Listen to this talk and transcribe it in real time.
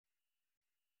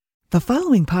The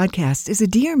following podcast is a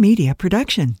Dear Media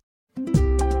production.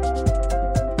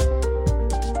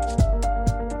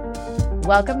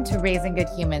 Welcome to Raising Good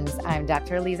Humans. I'm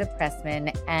Dr. Aliza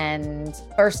Pressman. And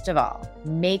first of all,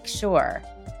 make sure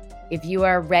if you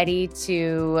are ready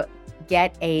to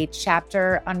get a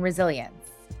chapter on resilience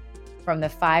from the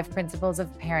 5 Principles of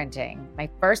Parenting, my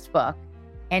first book,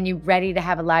 and you're ready to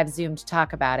have a live Zoom to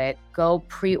talk about it, go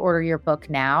pre-order your book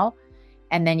now.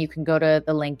 And then you can go to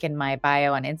the link in my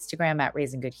bio on Instagram at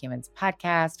Raising Good Humans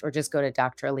Podcast, or just go to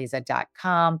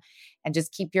draliza.com and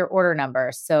just keep your order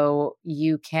number so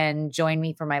you can join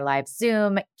me for my live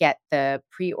Zoom, get the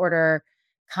pre-order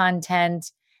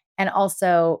content. And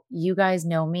also, you guys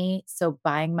know me, so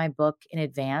buying my book in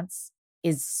advance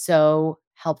is so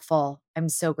helpful. I'm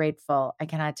so grateful. I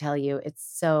cannot tell you.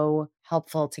 It's so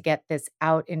helpful to get this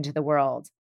out into the world.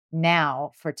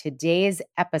 Now, for today's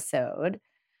episode,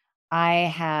 I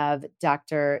have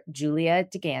Dr. Julia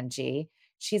DeGangi.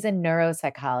 She's a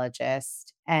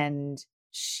neuropsychologist, and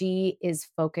she is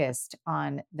focused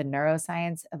on the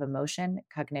neuroscience of emotion,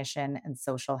 cognition, and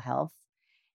social health.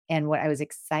 And what I was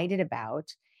excited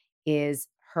about is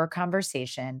her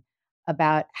conversation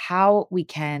about how we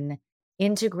can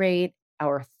integrate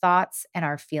our thoughts and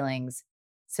our feelings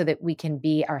so that we can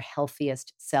be our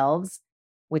healthiest selves,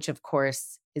 which of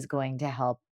course is going to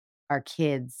help our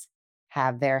kids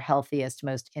have their healthiest,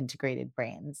 most integrated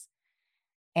brains.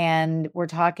 And we're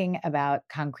talking about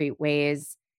concrete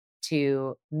ways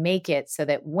to make it so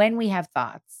that when we have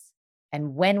thoughts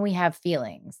and when we have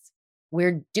feelings,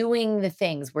 we're doing the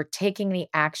things, we're taking the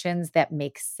actions that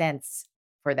make sense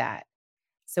for that.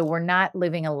 So we're not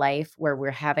living a life where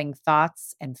we're having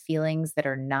thoughts and feelings that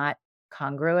are not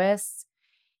congruous,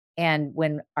 and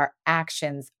when our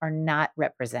actions are not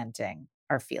representing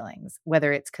our feelings,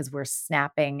 whether it's because we're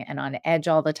snapping and on edge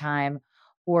all the time,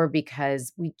 or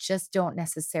because we just don't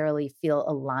necessarily feel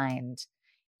aligned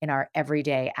in our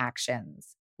everyday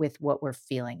actions with what we're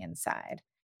feeling inside.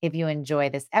 If you enjoy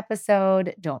this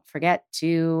episode, don't forget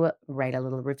to write a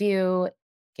little review,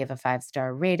 give a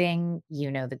 5-star rating.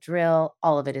 You know the drill.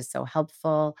 All of it is so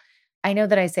helpful. I know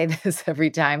that I say this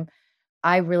every time.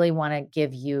 I really want to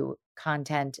give you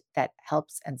content that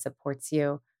helps and supports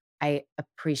you. I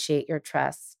appreciate your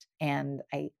trust, and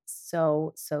I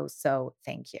so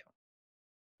thank you.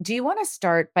 Do you want to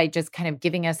start by just kind of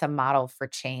giving us a model for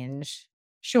change?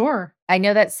 Sure. I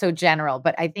know that's so general,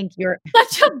 but I think you're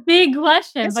such a big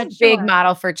question, it's but a big sure.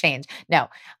 model for change. No,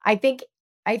 I think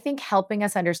helping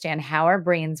us understand how our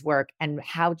brains work and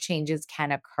how changes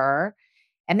can occur,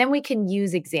 and then we can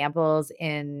use examples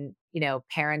in,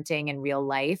 parenting and real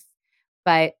life,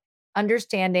 but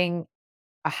understanding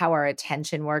how our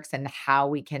attention works and how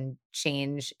we can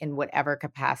change in whatever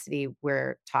capacity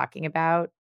we're talking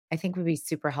about, I think would be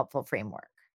super helpful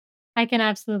framework. I can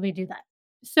absolutely do that.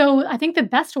 So I think the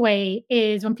best way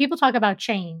is when people talk about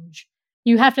change,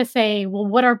 you have to say, well,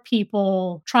 what are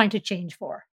people trying to change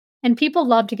for? And people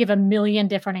love to give a million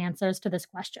different answers to this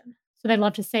question. So they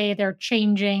love to say they're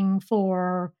changing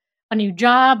for a new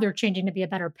job, they're changing to be a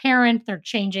better parent, they're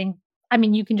changing. I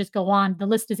mean, you can just go on. The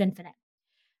list is infinite.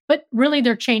 But really,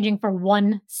 they're changing for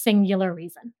one singular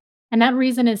reason. And that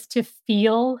reason is to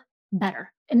feel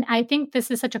better. And I think this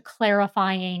is such a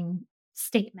clarifying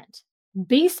statement.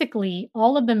 Basically,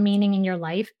 all of the meaning in your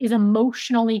life is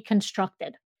emotionally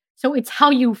constructed. So it's how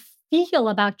you feel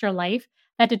about your life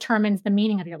that determines the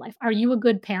meaning of your life. Are you a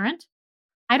good parent?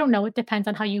 I don't know. It depends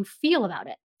on how you feel about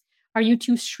it. Are you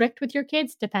too strict with your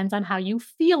kids? Depends on how you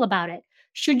feel about it.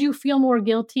 Should you feel more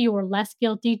guilty or less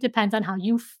guilty? Depends on how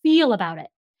you feel about it.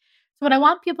 So what I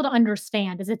want people to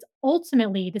understand is it's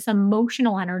ultimately this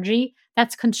emotional energy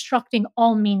that's constructing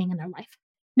all meaning in their life.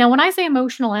 Now, when I say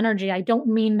emotional energy, I don't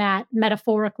mean that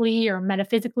metaphorically or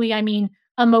metaphysically. I mean,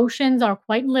 emotions are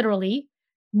quite literally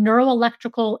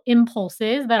neuroelectrical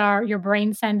impulses that your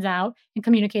brain sends out and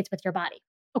communicates with your body.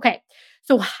 Okay,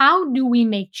 so how do we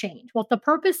make change? Well, if the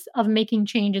purpose of making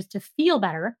change is to feel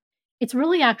better, it's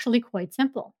really actually quite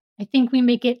simple. I think we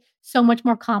make it so much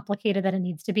more complicated than it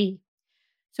needs to be.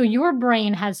 So your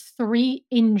brain has 3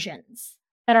 engines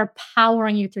that are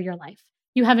powering you through your life.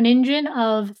 You have an engine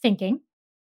of thinking,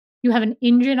 you have an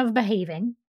engine of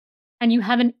behaving, and you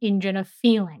have an engine of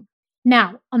feeling.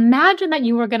 Now, imagine that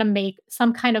you were going to make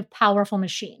some kind of powerful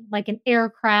machine, like an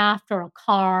aircraft or a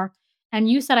car, and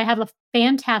you said, I have a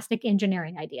fantastic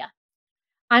engineering idea.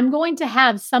 I'm going to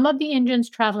have some of the engines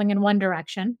traveling in one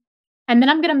direction, and then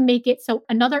I'm going to make it so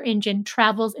another engine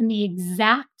travels in the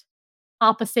exact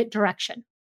opposite direction.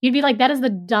 You'd be like, that is the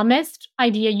dumbest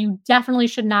idea. You definitely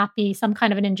should not be some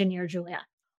kind of an engineer, Julia.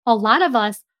 A lot of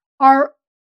us are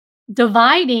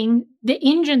dividing the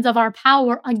engines of our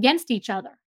power against each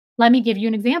other. Let me give you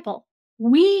an example.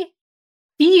 We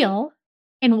feel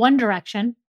in one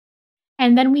direction,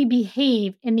 and then we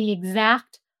behave in the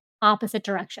exact opposite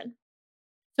direction.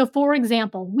 So, for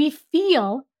example, we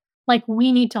feel like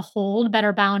we need to hold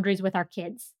better boundaries with our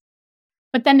kids.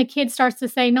 But then the kid starts to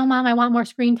say, "No, mom, I want more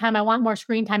screen time. I want more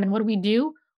screen time." And what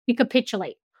do? We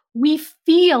capitulate. We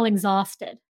feel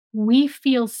exhausted. We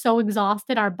feel so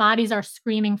exhausted. Our bodies are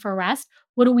screaming for rest.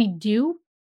 What do?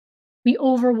 We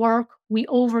overwork, we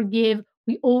overgive,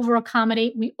 we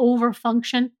overaccommodate, we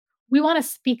overfunction. We want to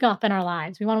speak up in our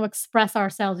lives. We want to express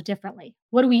ourselves differently.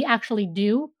 What do we actually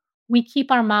do? We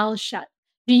keep our mouths shut.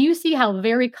 Do you see how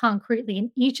very concretely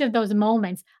in each of those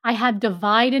moments I have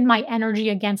divided my energy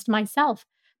against myself?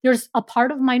 There's a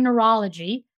part of my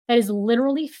neurology that is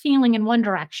literally feeling in one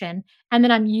direction, and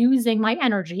then I'm using my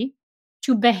energy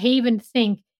to behave and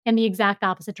think in the exact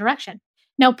opposite direction.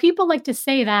 Now, people like to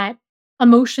say that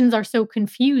emotions are so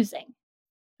confusing.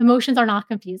 Emotions are not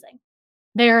confusing.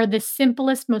 They're the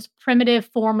simplest, most primitive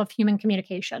form of human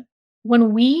communication.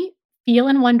 When we feel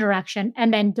in one direction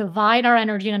and then divide our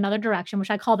energy in another direction, which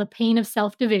I call the pain of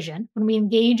self division, when we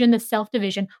engage in this self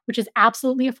division, which is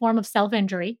absolutely a form of self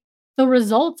injury, the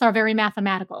results are very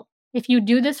mathematical. If you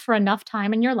do this for enough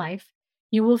time in your life,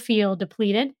 you will feel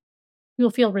depleted, you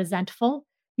will feel resentful,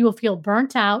 you will feel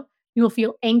burnt out, you will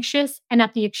feel anxious, and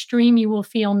at the extreme, you will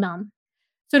feel numb.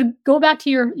 So to go back to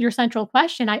your central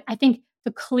question, I think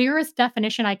the clearest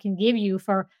definition I can give you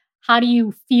for how do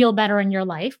you feel better in your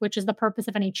life, which is the purpose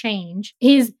of any change,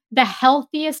 is the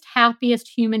healthiest, happiest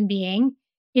human being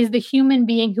is the human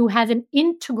being who has an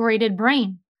integrated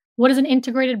brain. What is an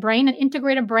integrated brain? An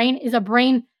integrated brain is a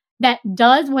brain that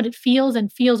does what it feels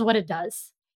and feels what it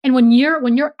does. And when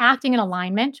you're acting in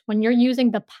alignment, when you're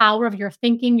using the power of your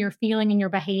thinking, your feeling, and your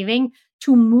behaving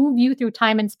to move you through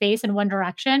time and space in one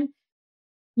direction,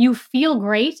 you feel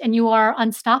great and you are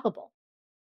unstoppable.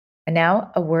 And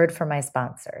now a word from my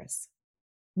sponsors.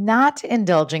 Not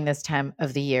indulging this time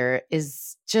of the year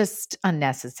is just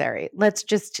unnecessary. Let's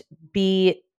just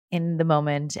be in the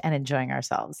moment and enjoying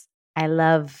ourselves. I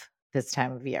love this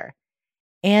time of year.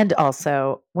 And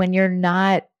also, when you're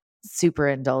not super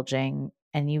indulging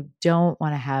and you don't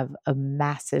want to have a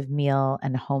massive meal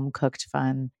and home cooked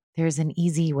fun, there's an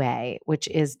easy way, which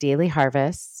is Daily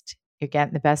Harvest. You're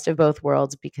getting the best of both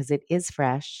worlds because it is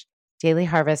fresh. Daily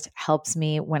Harvest helps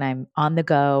me when I'm on the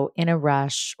go, in a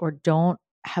rush, or don't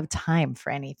have time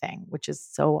for anything, which is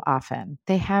so often.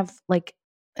 They have like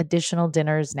additional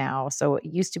dinners now. So it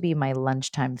used to be my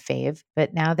lunchtime fave,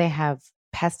 but now they have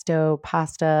pesto,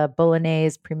 pasta,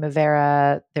 bolognese,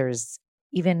 primavera. There's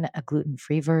even a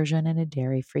gluten-free version and a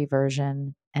dairy-free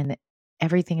version. And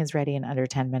everything is ready in under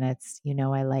 10 minutes. You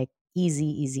know, I like easy,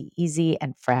 easy, easy,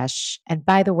 and fresh. And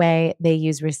by the way, they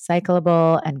use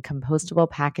recyclable and compostable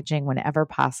packaging whenever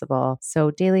possible. So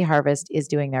Daily Harvest is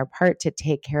doing their part to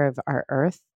take care of our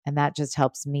earth. And that just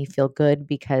helps me feel good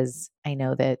because I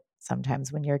know that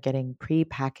sometimes when you're getting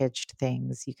pre-packaged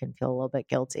things, you can feel a little bit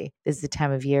guilty. This is the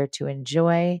time of year to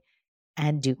enjoy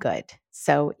and do good.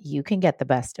 So you can get the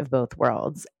best of both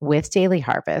worlds with Daily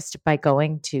Harvest by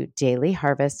going to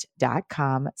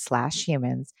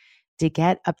dailyharvest.com/humans to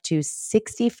get up to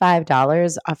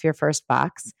 $65 off your first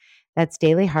box. That's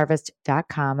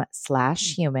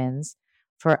dailyharvest.com/humans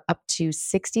for up to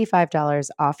 $65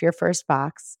 off your first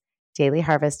box.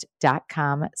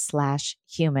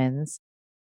 dailyharvest.com/humans.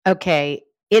 Okay,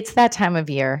 it's that time of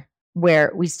year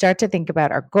where we start to think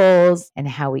about our goals and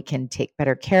how we can take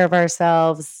better care of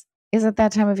ourselves. Isn't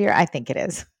that time of year? I think it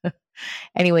is.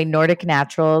 Anyway, Nordic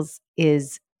Naturals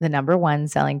is the number one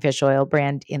selling fish oil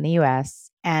brand in the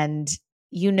US. And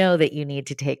you know that you need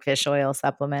to take fish oil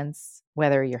supplements,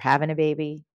 whether you're having a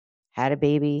baby, had a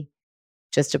baby,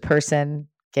 just a person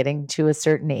getting to a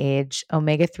certain age.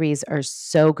 Omega-3s are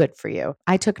so good for you.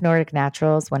 I took Nordic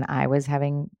Naturals when I was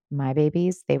having my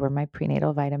babies. They were my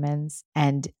prenatal vitamins,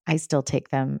 and I still take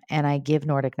them. And I give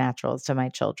Nordic Naturals to my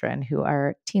children who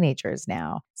are teenagers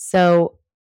now. So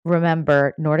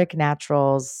remember, Nordic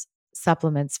Naturals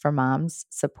supplements for moms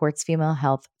supports female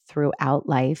health throughout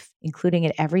life, including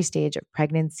at every stage of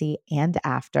pregnancy and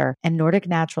after. And Nordic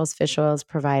Naturals fish oils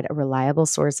provide a reliable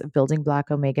source of building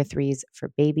block omega-3s for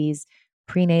babies,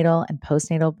 prenatal and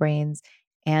postnatal brains,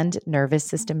 and nervous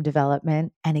system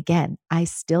development. And again, I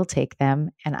still take them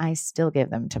and I still give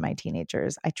them to my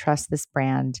teenagers. I trust this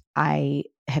brand. I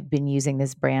have been using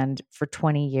this brand for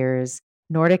 20 years.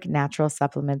 Nordic Natural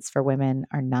Supplements for Women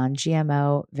are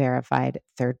non-GMO, verified,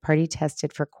 third-party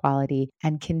tested for quality,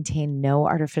 and contain no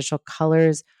artificial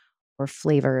colors or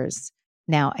flavors.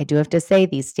 Now, I do have to say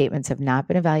these statements have not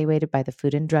been evaluated by the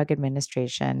Food and Drug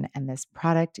Administration, and this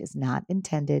product is not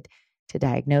intended to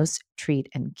diagnose, treat,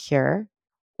 and cure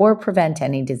or prevent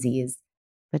any disease.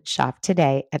 But shop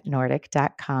today at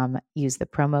Nordic.com. Use the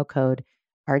promo code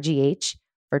RGH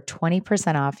for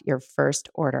 20% off your first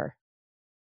order.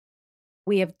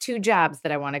 We have two jobs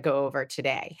that I want to go over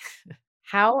today.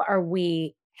 How are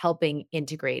we helping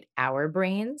integrate our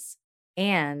brains,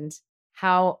 and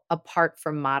how, apart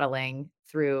from modeling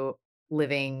through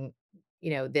living,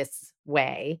 this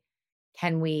way,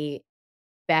 can we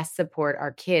best support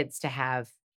our kids to have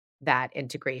that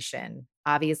integration?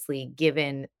 Obviously,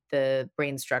 given the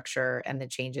brain structure and the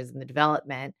changes in the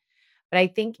development. But I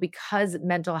think because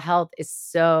mental health is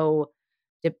so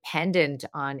dependent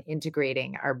on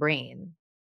integrating our brain,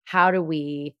 how do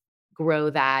we grow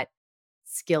that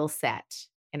skill set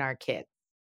in our kids?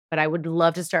 But I would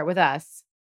love to start with us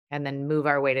and then move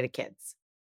our way to the kids.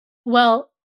 Well,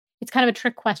 it's kind of a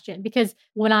trick question because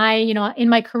when in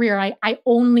my career, I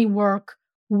only work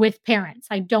with parents.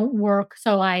 I don't work.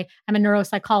 So I'm a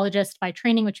neuropsychologist by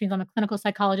training, which means I'm a clinical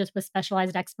psychologist with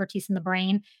specialized expertise in the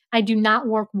brain. I do not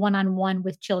work one-on-one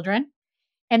with children.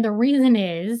 And the reason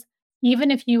is,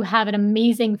 even if you have an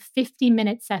amazing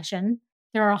 50-minute session,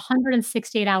 there are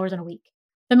 168 hours in a week.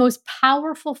 The most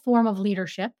powerful form of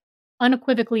leadership,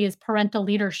 unequivocally, is parental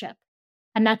leadership.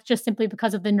 And that's just simply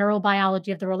because of the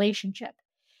neurobiology of the relationship.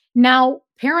 Now,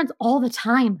 parents all the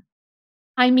time,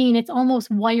 it's almost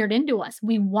wired into us.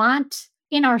 We want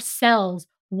in ourselves,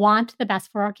 want the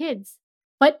best for our kids.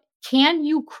 But can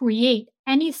you create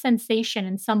any sensation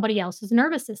in somebody else's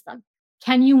nervous system?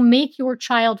 Can you make your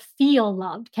child feel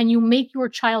loved? Can you make your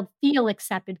child feel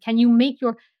accepted? Can you make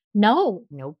no.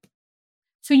 Nope.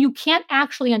 So you can't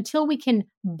actually, until we can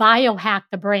biohack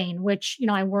the brain, which,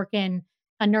 I work in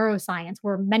a neuroscience.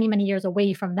 We're many, many years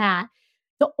away from that.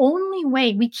 The only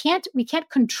way we can't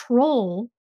control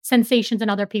sensations in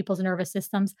other people's nervous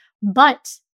systems,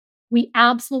 but we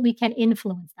absolutely can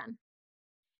influence them.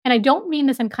 And I don't mean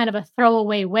this in kind of a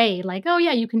throwaway way, like, oh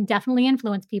yeah, you can definitely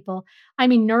influence people.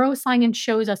 Neuroscience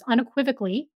shows us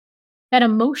unequivocally that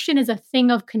emotion is a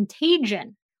thing of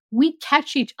contagion. We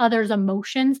catch each other's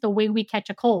emotions the way we catch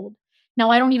a cold. Now,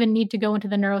 I don't even need to go into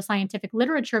the neuroscientific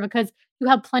literature because you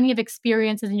have plenty of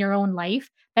experiences in your own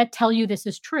life that tell you this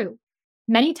is true.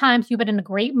 Many times you've been in a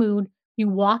great mood, you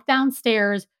walk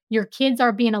downstairs, your kids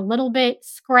are being a little bit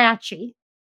scratchy,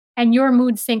 and your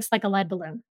mood sinks like a lead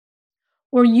balloon.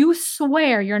 Or you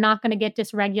swear you're not going to get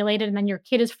dysregulated, and then your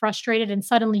kid is frustrated, and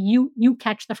suddenly you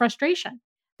catch the frustration.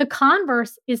 The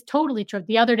converse is totally true.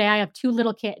 The other day, I have two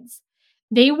little kids.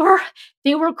 They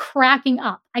were cracking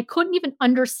up. I couldn't even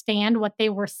understand what they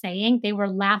were saying. They were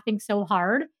laughing so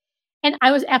hard. And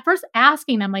I was at first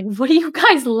asking them, like, what are you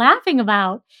guys laughing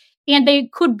about? And they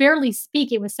could barely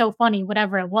speak. It was so funny,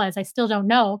 whatever it was. I still don't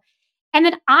know. And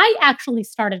then I actually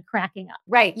started cracking up.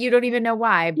 Right. You don't even know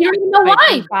why. You don't even know why.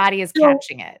 Your body is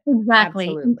catching it. Exactly.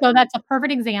 Absolutely. So that's a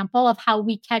perfect example of how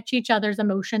we catch each other's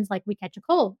emotions like we catch a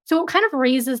cold. So it kind of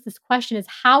raises this question is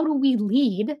how do we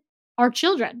lead our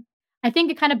children? I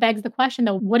think it kind of begs the question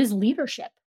though, what is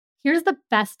leadership? Here's the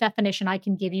best definition I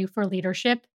can give you for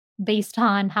leadership based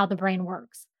on how the brain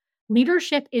works.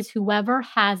 Leadership is whoever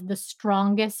has the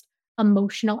strongest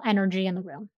emotional energy in the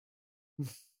room.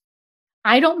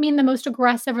 I don't mean the most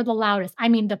aggressive or the loudest. I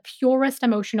mean the purest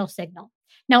emotional signal.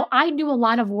 Now, I do a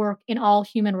lot of work in all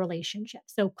human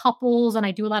relationships, so couples, and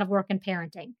I do a lot of work in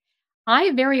parenting.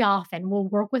 I very often will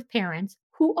work with parents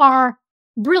who are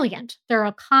brilliant. They're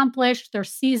accomplished, they're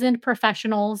seasoned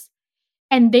professionals,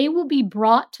 and they will be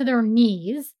brought to their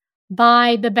knees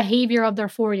by the behavior of their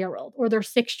 4-year-old or their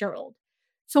 6-year-old.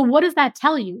 So, what does that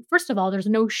tell you? First of all, there's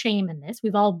no shame in this.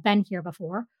 We've all been here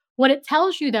before. What it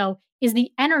tells you, though, is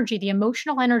the energy, the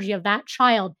emotional energy of that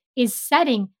child is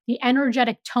setting the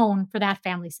energetic tone for that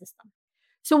family system.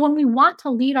 So when we want to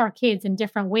lead our kids in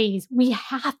different ways, we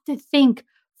have to think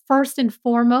first and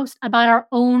foremost about our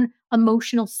own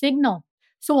emotional signal.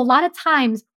 So a lot of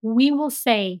times we will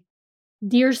say,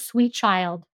 dear sweet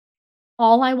child,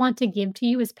 all I want to give to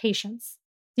you is patience.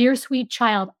 Dear sweet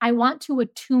child, I want to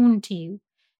attune to you.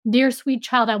 Dear sweet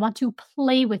child, I want to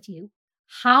play with you.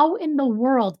 How in the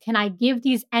world can I give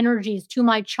these energies to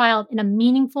my child in a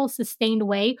meaningful, sustained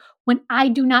way when I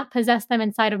do not possess them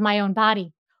inside of my own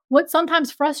body? What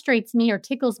sometimes frustrates me or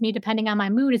tickles me, depending on my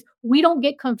mood, is we don't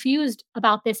get confused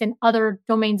about this in other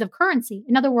domains of currency.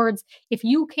 In other words, if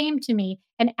you came to me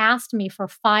and asked me for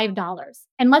 $5,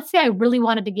 and let's say I really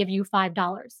wanted to give you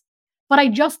 $5, but I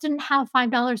just didn't have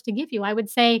 $5 to give you, I would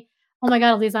say, oh my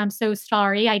God, Elisa, I'm so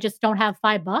sorry. I just don't have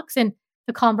 $5. And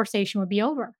the conversation would be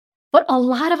over. But a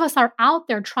lot of us are out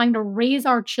there trying to raise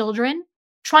our children,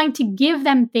 trying to give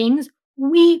them things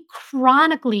we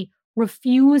chronically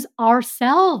refuse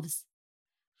ourselves.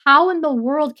 How in the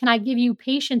world can I give you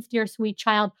patience, dear sweet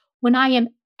child, when I am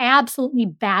absolutely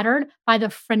battered by the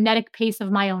frenetic pace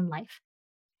of my own life?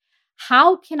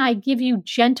 How can I give you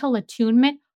gentle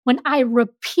attunement when I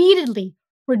repeatedly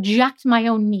reject my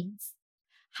own needs?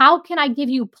 How can I give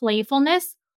you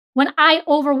playfulness when I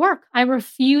overwork? I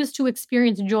refuse to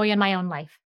experience joy in my own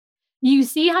life. You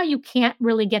see how you can't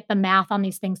really get the math on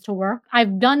these things to work?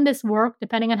 I've done this work,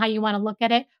 depending on how you want to look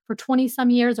at it, for 20 some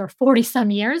years or 40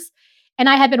 some years. And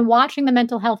I have been watching the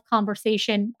mental health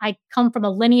conversation. I come from a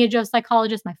lineage of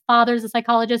psychologists. My father's a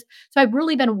psychologist. So I've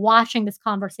really been watching this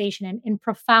conversation in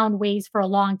profound ways for a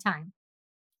long time.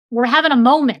 We're having a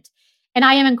moment, and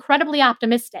I am incredibly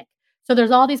optimistic. So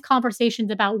there's all these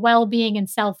conversations about well-being and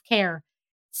self-care.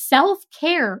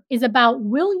 Self-care is about,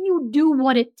 will you do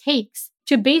what it takes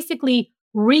to basically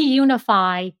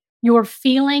reunify your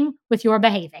feeling with your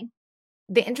behaving?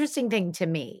 The interesting thing to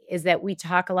me is that we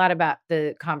talk a lot about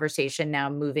the conversation now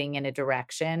moving in a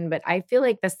direction, but I feel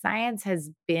like the science has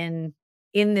been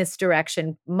in this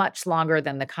direction much longer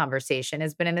than the conversation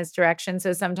has been in this direction.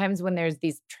 So sometimes when there's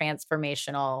these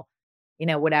transformational,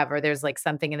 whatever, there's like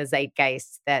something in the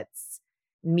zeitgeist that's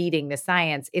meeting the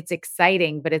science, it's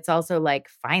exciting, but it's also like,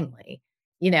 finally,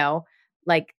 you know,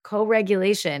 like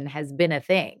co-regulation has been a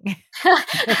thing.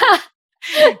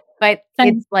 But Then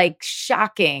it's, like,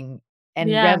 shocking and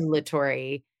yes.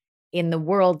 revelatory in the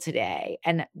world today,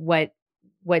 and what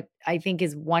I think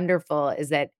is wonderful is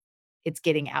that it's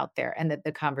getting out there and that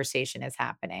the conversation is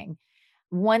happening.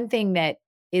 One thing that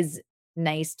is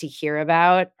nice to hear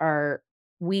about are,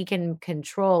 we can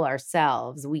control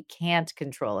ourselves, we can't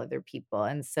control other people,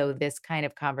 and so this kind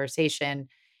of conversation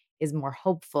is more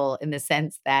hopeful in the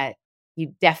sense that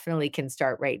you definitely can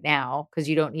start right now because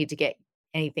you don't need to get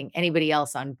anybody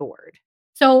else on board.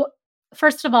 So,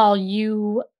 first of all,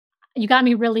 you got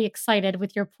me really excited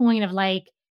with your point of like,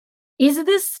 is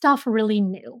this stuff really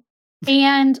new?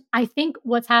 And I think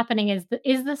what's happening is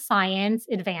the science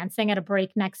advancing at a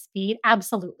breakneck speed?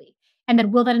 Absolutely. And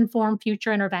then will that inform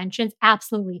future interventions?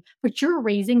 Absolutely. But you're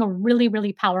raising a really,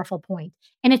 really powerful point.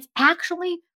 And it's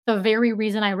actually the very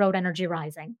reason I wrote Energy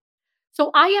Rising.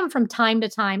 So I am from time to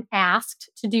time asked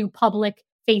to do public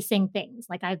facing things.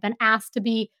 Like I've been asked to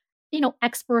be,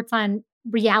 experts on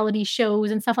reality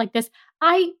shows and stuff like this.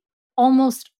 I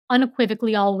almost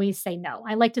unequivocally always say no.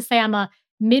 I like to say I'm a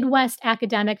Midwest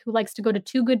academic who likes to go to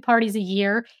 2 good parties a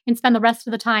year and spend the rest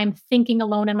of the time thinking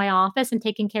alone in my office and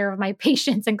taking care of my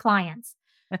patients and clients.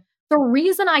 The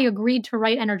reason I agreed to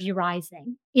write Energy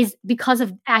Rising is because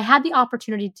of I had the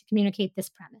opportunity to communicate this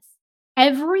premise.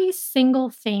 Every single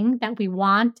thing that we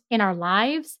want in our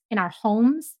lives, in our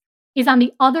homes, is on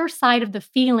the other side of the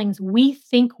feelings we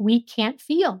think we can't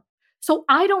feel. So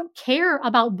I don't care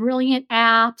about brilliant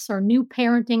apps or new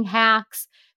parenting hacks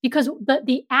because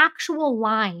the actual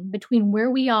line between where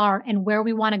we are and where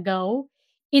we want to go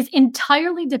is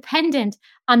entirely dependent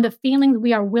on the feelings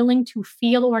we are willing to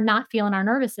feel or not feel in our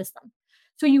nervous system.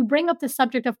 So you bring up the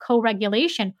subject of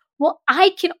co-regulation. Well,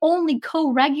 I can only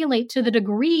co-regulate to the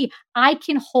degree I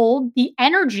can hold the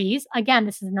energies. Again,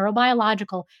 this is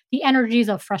neurobiological, the energies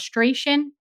of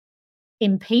frustration,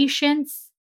 impatience,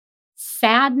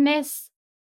 sadness,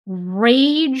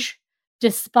 rage,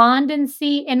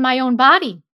 despondency in my own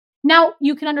body. Now,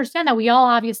 you can understand that we all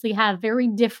obviously have very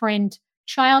different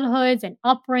childhoods and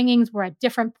upbringings. We're at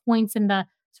different points in the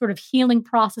sort of healing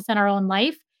process in our own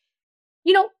life.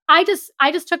 I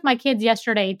just took my kids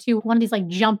yesterday to one of these like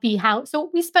jumpy house. So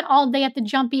we spent all day at the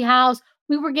jumpy house.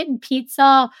 We were getting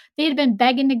pizza. They had been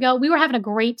begging to go. We were having a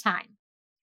great time.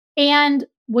 And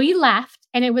we left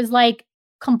and it was like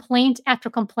complaint after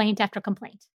complaint after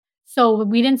complaint. So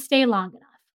we didn't stay long enough.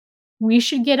 We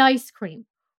should get ice cream.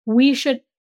 We should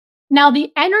Now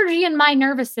the energy in my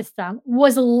nervous system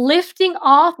was lifting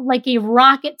off like a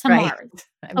rocket to Right. Mars.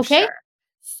 I'm Okay? sure.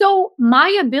 So,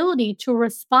 my ability to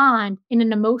respond in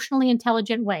an emotionally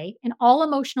intelligent way, and all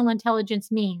emotional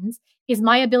intelligence means is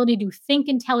my ability to think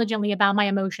intelligently about my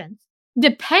emotions,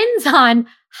 depends on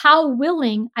how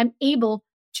willing I'm able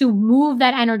to move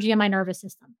that energy in my nervous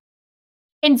system.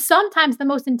 And sometimes the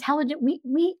most intelligent,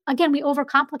 we again, we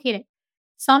overcomplicate it.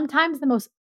 Sometimes the most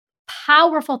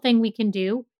powerful thing we can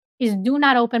do is do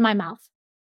not open my mouth.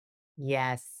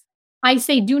 Yes. I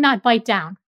say, do not bite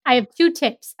down. I have 2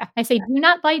 tips. I say, do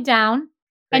not bite down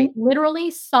and Great. literally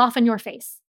soften your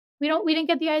face. We didn't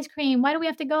get the ice cream. Why do we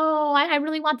have to go? I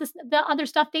really want the other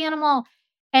stuffed animal.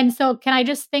 And so can I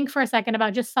just think for a second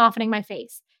about just softening my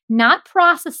face, not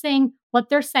processing what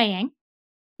they're saying,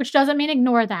 which doesn't mean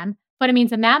ignore them, but it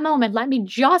means in that moment, let me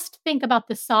just think about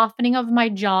the softening of my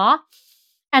jaw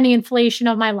and the inflation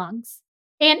of my lungs.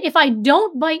 And if I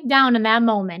don't bite down in that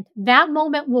moment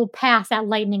will pass at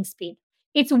lightning speed.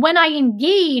 It's when I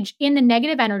engage in the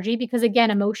negative energy, because again,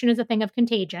 emotion is a thing of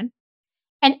contagion,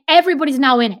 and everybody's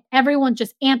now in it. Everyone's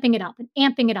just amping it up and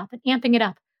amping it up and amping it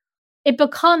up. It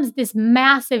becomes this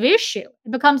massive issue.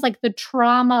 It becomes like the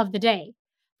trauma of the day.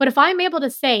 But if I'm able to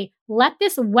say, let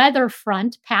this weather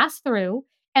front pass through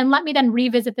and let me then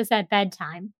revisit this at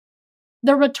bedtime,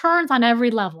 the returns on every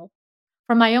level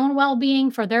for my own well being,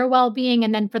 for their well being,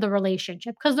 and then for the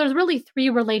relationship. Because there's really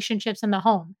 3 relationships in the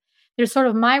home. There's sort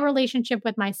of my relationship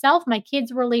with myself, my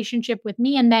kids' relationship with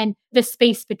me, and then the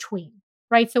space between,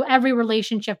 right? So every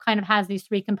relationship kind of has these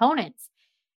 3 components.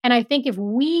 And I think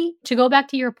to go back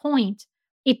to your point,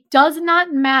 it does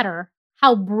not matter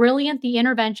how brilliant the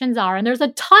interventions are. And there's a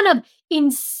ton of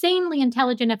insanely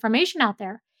intelligent information out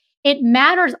there. It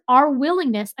matters our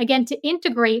willingness, again, to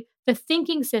integrate the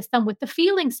thinking system with the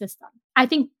feeling system. I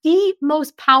think the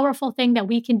most powerful thing that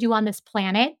we can do on this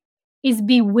planet is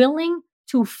be willing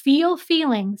to feel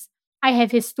feelings I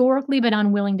have historically been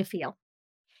unwilling to feel.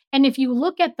 And if you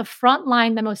look at the front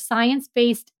line, the most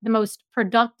science-based, the most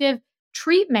productive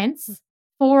treatments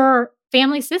for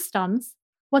family systems,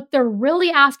 what they're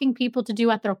really asking people to do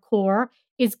at their core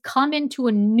is come into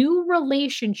a new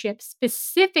relationship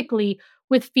specifically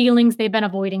with feelings they've been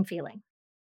avoiding feeling.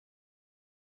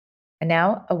 And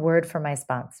now a word from my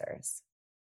sponsors.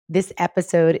 This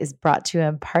episode is brought to you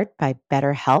in part by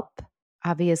BetterHelp.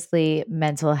 Obviously,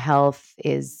 mental health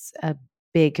is a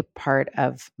big part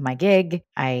of my gig.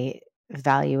 I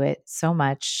value it so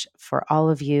much for all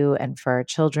of you and for our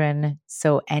children.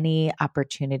 So any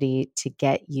opportunity to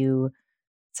get you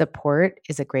support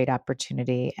is a great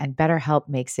opportunity, and BetterHelp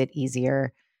makes it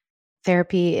easier.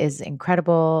 Therapy is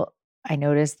incredible. I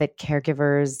notice that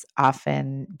caregivers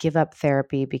often give up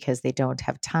therapy because they don't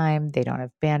have time, they don't have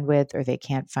bandwidth, or they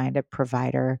can't find a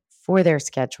provider for their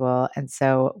schedule. And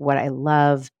so, what I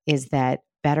love is that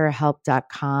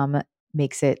BetterHelp.com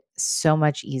makes it so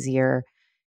much easier.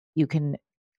 You can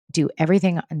do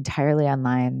everything entirely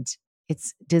online.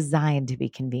 It's designed to be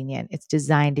convenient. It's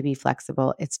designed to be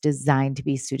flexible. It's designed to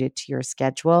be suited to your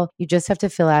schedule. You just have to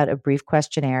fill out a brief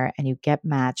questionnaire and you get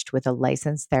matched with a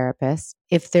licensed therapist.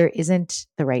 If there isn't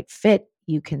the right fit,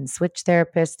 you can switch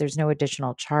therapists. There's no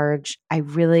additional charge. I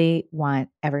really want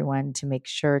everyone to make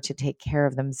sure to take care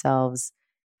of themselves.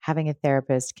 Having a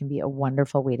therapist can be a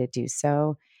wonderful way to do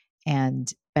so.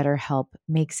 And BetterHelp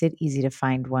makes it easy to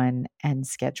find one and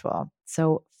schedule.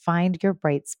 So find your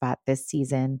bright spot this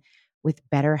season with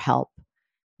BetterHelp.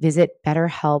 Visit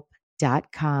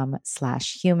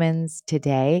betterhelp.com/humans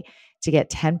today to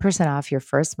get 10% off your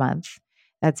first month.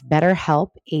 That's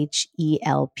BetterHelp,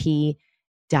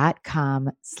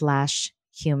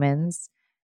 HELP.com/humans.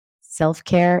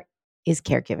 Self-care is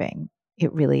caregiving.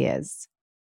 It really is.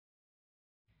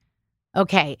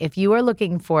 Okay, if you are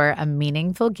looking for a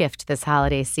meaningful gift this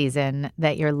holiday season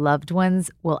that your loved ones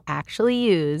will actually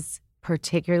use,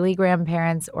 particularly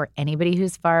grandparents or anybody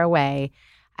who's far away,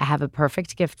 I have a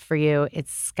perfect gift for you.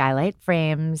 It's skylight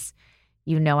frames.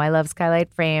 You know I love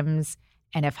skylight frames.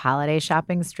 And if holiday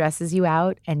shopping stresses you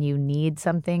out and you need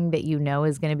something that you know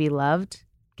is going to be loved,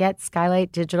 get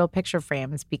skylight digital picture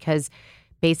frames, because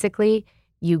basically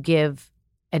you give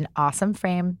an awesome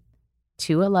frame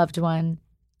to a loved one.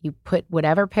 You put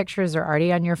whatever pictures are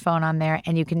already on your phone on there,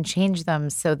 and you can change them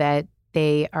so that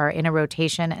they are in a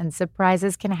rotation, and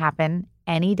surprises can happen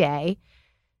any day.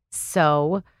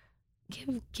 So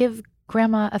give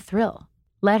grandma a thrill.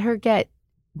 Let her get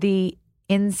the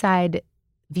inside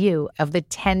view of the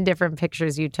 10 different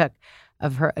pictures you took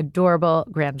of her adorable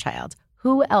grandchild.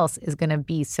 Who else is going to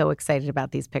be so excited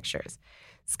about these pictures?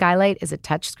 Skylight is a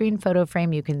touchscreen photo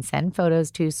frame you can send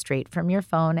photos to straight from your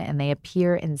phone, and they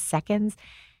appear in seconds.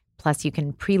 Plus, you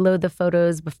can preload the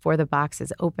photos before the box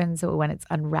is open, so when it's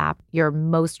unwrapped, your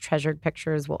most treasured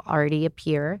pictures will already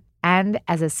appear. And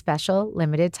as a special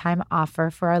limited time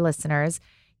offer for our listeners,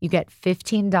 you get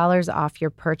 $15 off your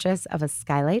purchase of a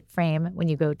skylight frame when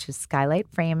you go to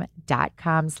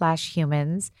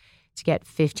skylightframe.com/humans. To get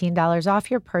 $15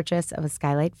 off your purchase of a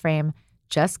skylight frame,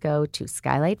 just go to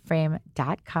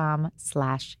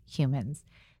skylightframe.com/humans.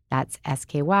 That's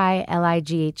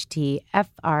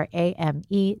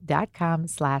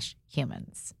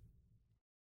skylightframe.com/humans.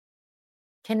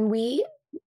 Can we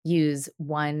use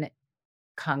one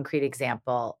concrete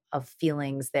example of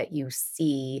feelings that you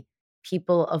see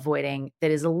people avoiding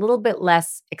that is a little bit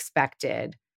less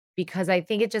expected? Because I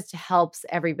think it just helps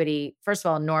everybody, first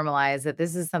of all, normalize that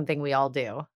this is something we all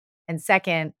do. And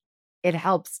second, it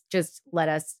helps just let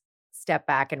us step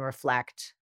back and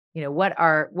reflect. What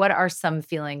are some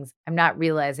feelings I'm not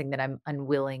realizing that I'm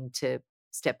unwilling to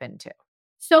step into?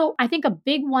 So I think a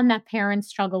big one that parents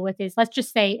struggle with is, let's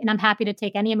just say, and I'm happy to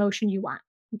take any emotion you want.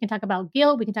 We can talk about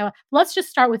guilt. We can talk about, let's just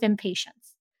start with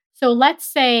impatience. So let's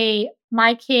say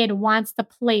my kid wants to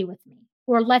play with me,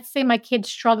 or let's say my kid's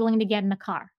struggling to get in the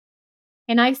car.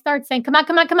 And I start saying, come on,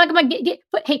 come on, come on, come on, get,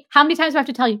 but hey, how many times do I have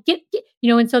to tell you? Get,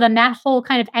 and so then that whole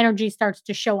kind of energy starts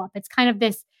to show up. It's kind of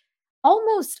this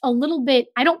almost a little bit,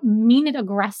 I don't mean it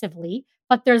aggressively,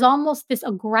 but there's almost this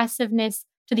aggressiveness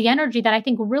to the energy that I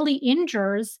think really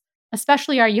injures,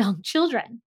 especially our young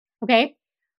children. Okay.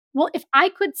 Well, if I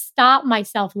could stop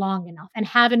myself long enough and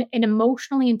have an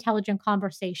emotionally intelligent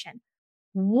conversation,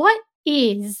 what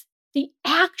is the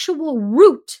actual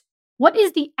root? What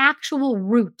is the actual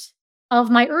root of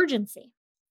my urgency?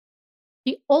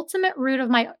 The ultimate root of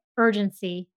my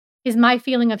urgency is my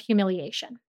feeling of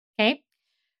humiliation. Okay.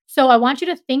 So I want you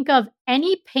to think of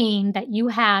any pain that you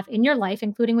have in your life,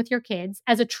 including with your kids,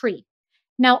 as a tree.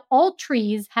 Now, all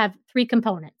trees have three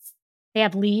components. They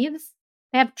have leaves,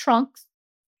 they have trunks,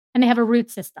 and they have a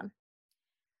root system.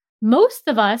 Most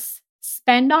of us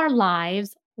spend our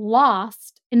lives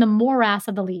lost in the morass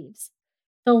of the leaves.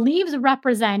 The leaves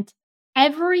represent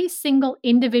every single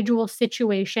individual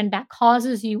situation that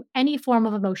causes you any form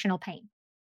of emotional pain.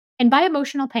 And by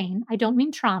emotional pain, I don't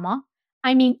mean trauma.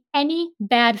 I mean any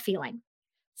bad feeling.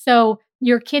 So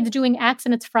your kid's doing X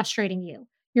and it's frustrating you.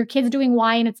 Your kid's doing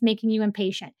Y and it's making you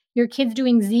impatient. Your kid's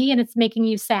doing Z and it's making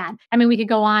you sad. I mean, we could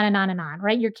go on and on and on,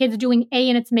 right? Your kid's doing A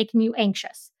and it's making you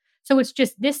anxious. So it's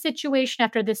just this situation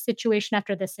after this situation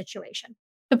after this situation.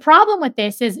 The problem with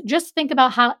this is just think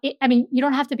about how, you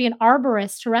don't have to be an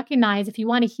arborist to recognize if you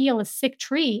want to heal a sick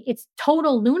tree, it's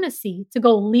total lunacy to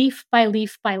go leaf by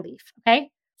leaf by leaf, okay?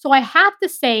 So I have to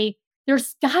say,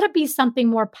 there's got to be something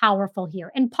more powerful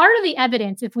here. And part of the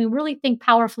evidence, if we really think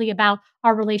powerfully about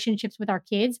our relationships with our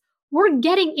kids, we're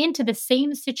getting into the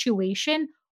same situation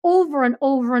over and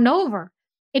over and over.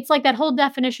 It's like that whole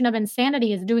definition of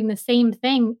insanity is doing the same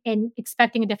thing and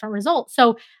expecting a different result.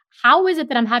 So how is it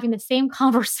that I'm having the same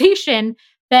conversation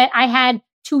that I had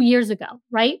 2 years ago,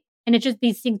 right? And it just,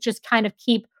 these things just kind of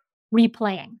keep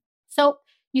replaying. So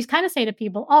you kind of say to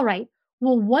people, all right,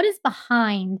 well, what is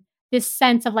behind this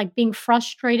sense of like being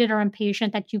frustrated or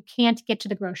impatient that you can't get to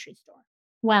the grocery store?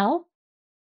 Well,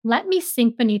 let me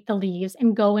sink beneath the leaves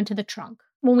and go into the trunk.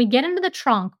 When we get into the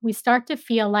trunk, we start to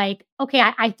feel like, okay,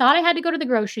 I thought I had to go to the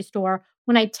grocery store.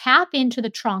 When I tap into the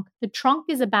trunk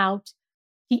is about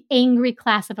the angry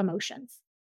class of emotions.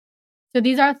 So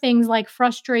these are things like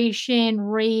frustration,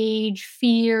 rage,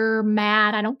 fear,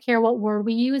 mad. I don't care what word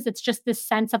we use. It's just this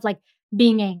sense of like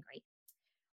being angry.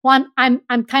 Well, I'm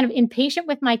kind of impatient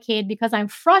with my kid because I'm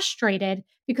frustrated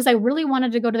because I really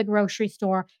wanted to go to the grocery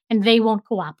store and they won't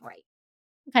cooperate.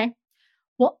 Okay.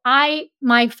 Well,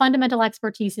 my fundamental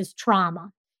expertise is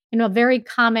trauma. A very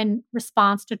common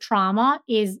response to trauma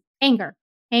is anger,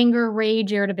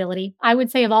 rage, irritability. I would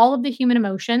say of all of the human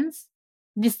emotions,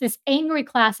 this angry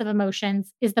class of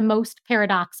emotions is the most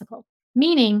paradoxical,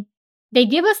 meaning they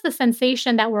give us the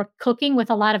sensation that we're cooking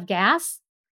with a lot of gas,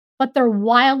 but they're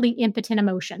wildly impotent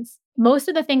emotions. Most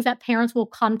of the things that parents will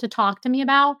come to talk to me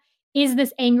about is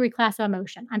this angry class of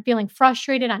emotion. I'm feeling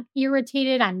frustrated, I'm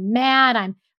irritated, I'm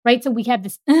mad, right? So we have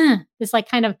this like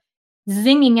kind of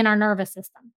zinging in our nervous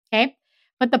system, okay?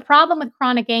 But the problem with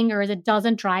chronic anger is it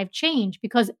doesn't drive change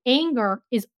because anger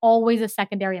is always a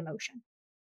secondary emotion.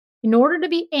 In order to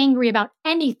be angry about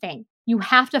anything, you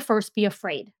have to first be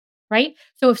afraid, right?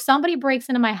 So if somebody breaks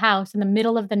into my house in the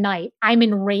middle of the night, I'm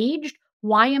enraged.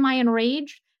 Why am I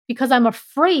enraged? Because I'm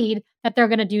afraid that they're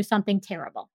going to do something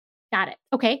terrible. Got it.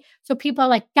 Okay. So people are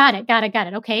like, got it.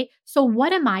 Okay. So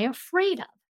what am I afraid of?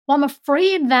 Well, I'm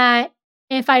afraid that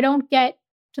if I don't get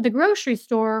to the grocery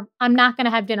store, I'm not going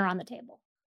to have dinner on the table.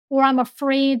 Or I'm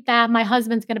afraid that my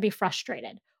husband's going to be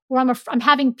frustrated. Or I'm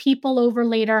having people over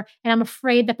later and I'm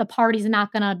afraid that the party's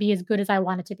not going to be as good as I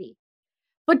want it to be.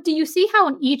 But do you see how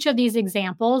in each of these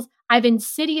examples, I've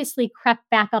insidiously crept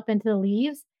back up into the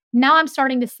leaves? Now I'm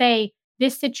starting to say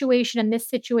this situation and this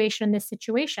situation and this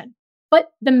situation.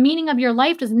 But the meaning of your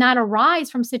life does not arise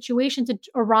from situations, it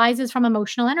arises from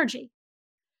emotional energy.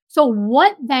 So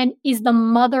what then is the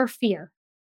mother fear?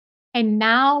 And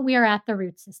now we are at the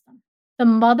root system. The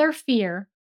mother fear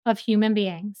of human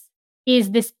beings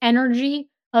is this energy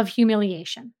of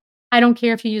humiliation. I don't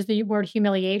care if you use the word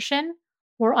humiliation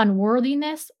or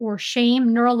unworthiness or shame,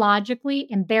 neurologically,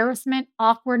 embarrassment,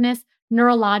 awkwardness,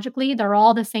 neurologically, they're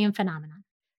all the same phenomenon.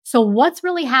 So what's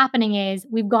really happening is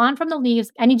we've gone from the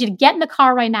leaves. I need you to get in the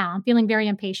car right now. I'm feeling very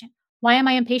impatient. Why am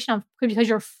I impatient? Because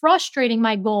you're frustrating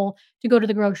my goal to go to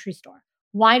the grocery store.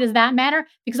 Why does that matter?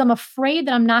 Because I'm afraid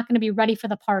that I'm not going to be ready for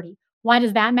the party. Why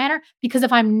does that matter? Because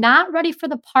if I'm not ready for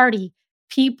the party,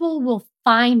 people will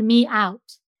find me out.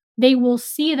 They will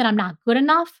see that I'm not good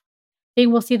enough. They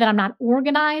will see that I'm not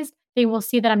organized. They will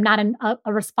see that I'm not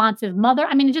a responsive mother.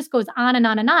 I mean, it just goes on and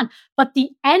on and on. But the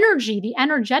energy, the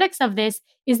energetics of this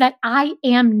is that I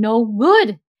am no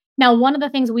good. Now, one of the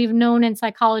things we've known in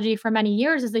psychology for many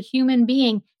years is a human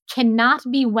being cannot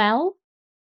be well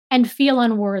and feel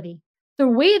unworthy. The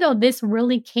way, though, this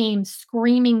really came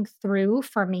screaming through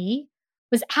for me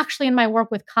was actually in my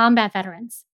work with combat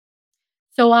veterans.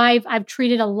 So I've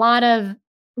treated a lot of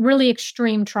really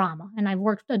extreme trauma, and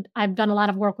I've done a lot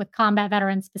of work with combat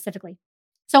veterans specifically.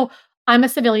 So I'm a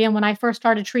civilian. When I first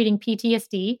started treating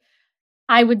PTSD,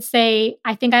 I would say,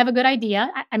 I think I have a good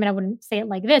idea. I mean, I wouldn't say it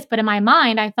like this, but in my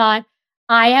mind, I thought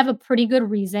I have a pretty good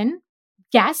reason,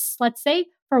 guess, let's say,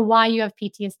 for why you have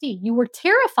PTSD. You were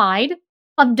terrified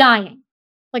of dying.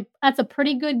 Like, that's a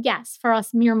pretty good guess for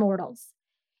us mere mortals.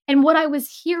 And what I was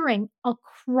hearing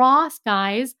across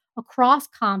guys, across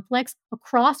conflicts,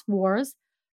 across wars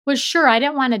was sure, I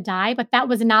didn't want to die, but that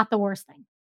was not the worst thing.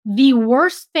 The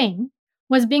worst thing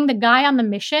was being the guy on the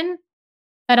mission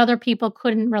that other people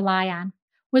couldn't rely on,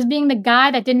 was being the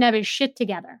guy that didn't have his shit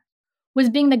together, was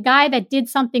being the guy that did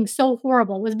something so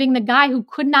horrible, was being the guy who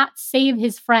could not save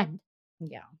his friend.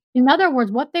 Yeah. In other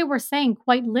words, what they were saying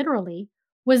quite literally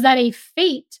was that a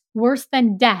fate worse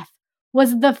than death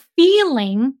was the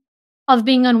feeling of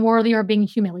being unworthy or being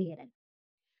humiliated.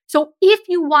 So if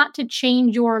you want to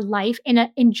change your life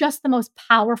in just the most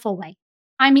powerful way,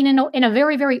 I mean, in a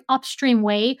very, very upstream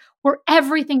way where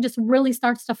everything just really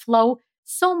starts to flow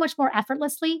so much more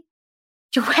effortlessly,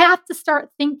 you have to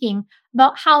start thinking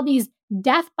about how these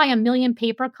death by a million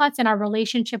paper cuts in our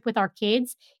relationship with our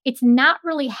kids, it's not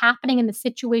really happening in the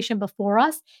situation before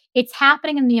us. It's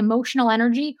happening in the emotional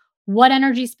energy. What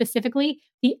energy specifically?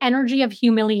 The energy of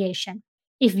humiliation.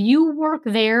 If you work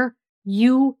there,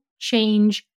 you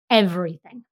change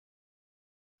everything.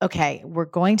 Okay, we're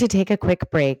going to take a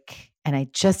quick break, and I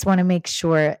just want to make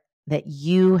sure that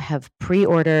you have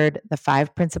pre-ordered the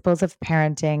 5 Principles of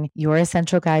Parenting, your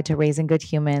essential guide to raising good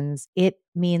humans. It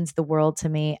means the world to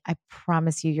me. I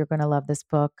promise you're going to love this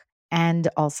book. And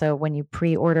also, when you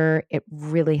pre-order, it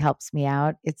really helps me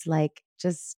out. It's like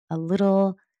just a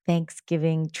little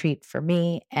Thanksgiving treat for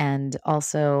me. And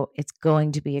also, it's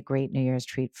going to be a great New Year's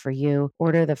treat for you.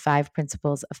 Order the 5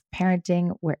 Principles of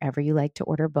Parenting wherever you like to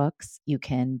order books. You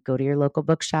can go to your local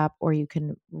bookshop, or you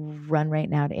can run right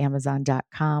now to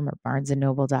Amazon.com or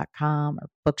BarnesandNoble.com or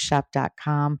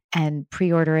Bookshop.com and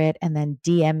pre-order it. And then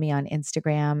DM me on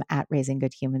Instagram at Raising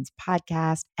Good Humans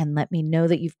Podcast and let me know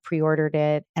that you've pre-ordered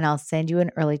it. And I'll send you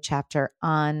an early chapter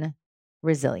on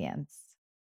resilience.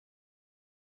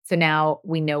 So now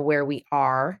we know where we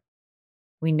are.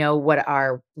 We know what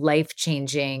our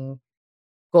life-changing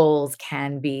goals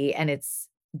can be, and it's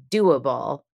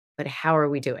doable, but how are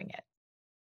we doing it?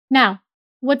 Now,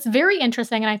 what's very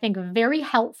interesting and I think very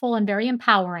helpful and very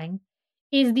empowering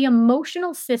is the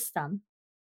emotional system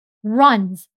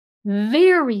runs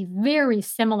very, very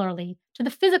similarly to the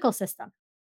physical system.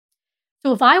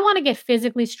 So if I want to get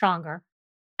physically stronger,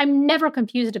 I'm never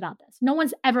confused about this. No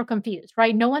one's ever confused,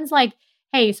 right? No one's like,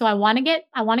 hey, so I want to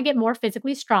get more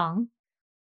physically strong.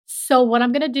 So what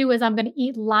I'm going to do is I'm going to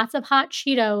eat lots of hot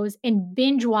Cheetos and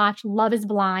binge watch Love is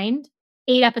Blind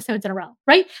 8 episodes in a row,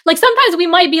 right? Like sometimes we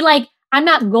might be like, I'm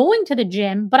not going to the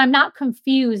gym, but I'm not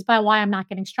confused by why I'm not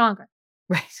getting stronger.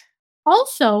 Right.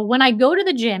 Also, when I go to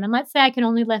the gym and let's say I can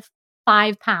only lift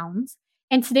 5 pounds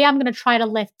and today I'm going to try to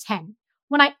lift 10.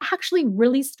 When I actually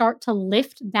really start to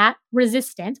lift that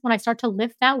resistance, when I start to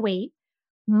lift that weight,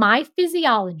 my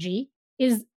physiology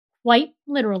is quite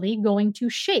literally going to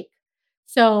shake.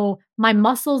 So my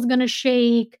muscles going to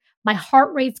shake, my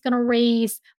heart rate's going to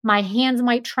race, my hands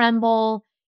might tremble.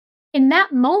 In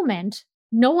that moment,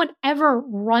 no one ever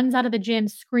runs out of the gym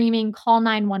screaming, call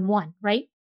 911, right?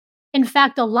 In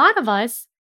fact, a lot of us,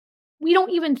 we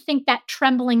don't even think that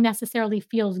trembling necessarily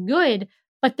feels good,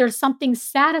 but there's something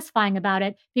satisfying about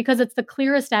it because it's the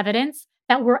clearest evidence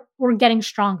that we're getting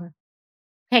stronger.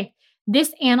 Okay,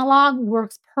 this analog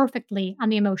works perfectly on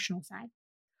the emotional side.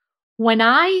 When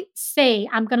I say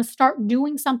I'm going to start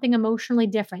doing something emotionally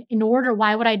different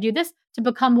why would I do this? To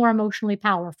become more emotionally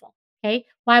powerful. Okay.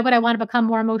 Why would I want to become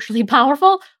more emotionally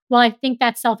powerful? Well, I think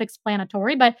that's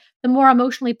self-explanatory, but the more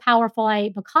emotionally powerful I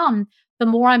become, the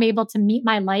more I'm able to meet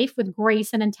my life with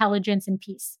grace and intelligence and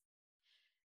peace.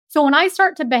 So when I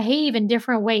start to behave in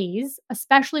different ways,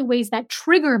 especially ways that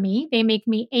trigger me, they make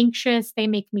me anxious, they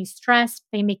make me stressed,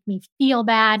 they make me feel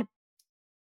bad.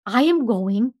 I am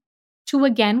going to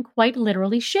again quite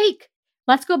literally shake.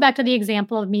 Let's go back to the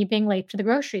example of me being late to the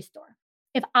grocery store.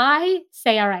 If I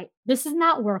say, all right, this is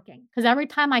not working, because every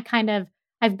time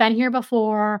I've been here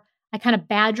before, I kind of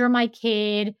badger my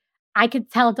kid. I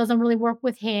could tell it doesn't really work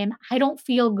with him. I don't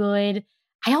feel good.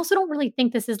 I also don't really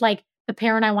think this is like the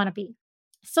parent I want to be.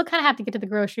 I still kind of have to get to the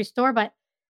grocery store, but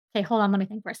okay, hold on. Let me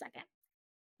think for a second.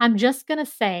 I'm just going to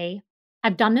say,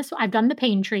 I've done this. I've done the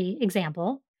pain tree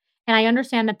example, and I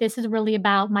understand that this is really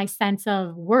about my sense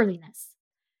of worthiness.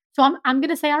 So I'm going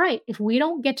to say, all right, if we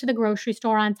don't get to the grocery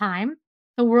store on time,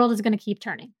 the world is going to keep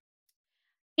turning.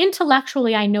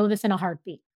 Intellectually, I know this in a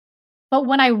heartbeat. But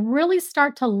when I really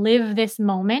start to live this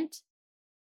moment,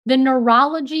 the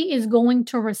neurology is going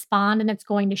to respond and it's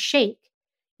going to shake.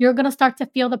 You're going to start to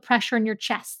feel the pressure in your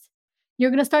chest.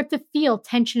 You're going to start to feel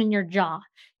tension in your jaw.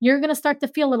 You're going to start to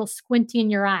feel a little squinty in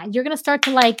your eyes. You're going to start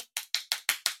to like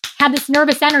have this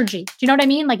nervous energy. Do you know what I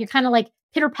mean? Like you're kind of like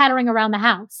pitter pattering around the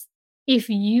house. If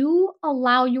you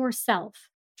allow yourself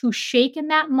to shake in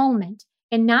that moment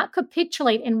and not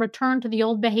capitulate and return to the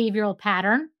old behavioral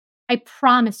pattern, I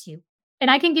promise you, and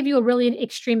I can give you a really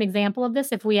extreme example of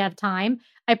this if we have time.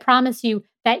 I promise you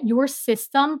that your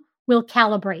system will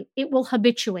calibrate, it will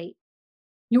habituate.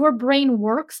 Your brain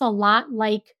works a lot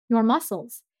like your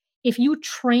muscles. If you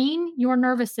train your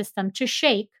nervous system to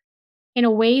shake in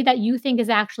a way that you think is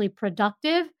actually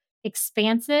productive,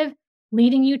 expansive,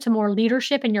 leading you to more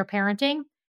leadership in your parenting,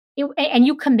 and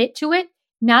you commit to it,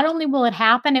 not only will it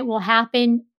will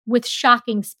happen with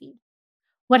shocking speed.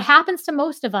 What happens to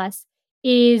most of us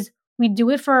is we do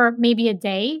it for maybe a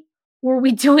day, or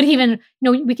we do it even,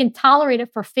 we can tolerate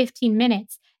it for 15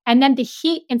 minutes. And then the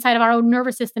heat inside of our own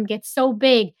nervous system gets so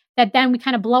big that then we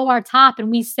kind of blow our top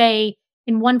and we say,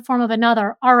 in one form of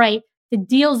another, all right, the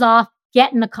deal's off,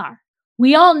 get in the car.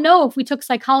 We all know if we took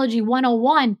Psychology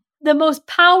 101, the most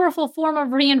powerful form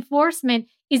of reinforcement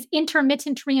is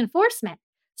intermittent reinforcement.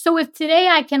 So if today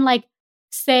I can like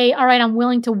say, all right, I'm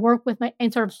willing to work with my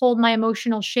and sort of hold my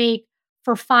emotional shake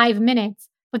for 5 minutes,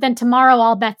 but then tomorrow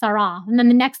all bets are off. And then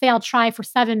the next day I'll try for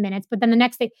 7 minutes, but then the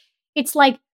next day, it's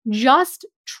like just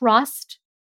trust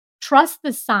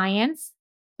the science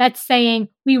that's saying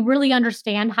we really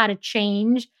understand how to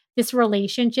change this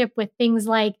relationship with things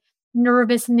like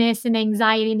nervousness and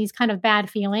anxiety and these kind of bad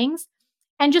feelings,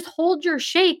 and just hold your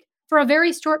shake for a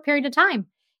very short period of time.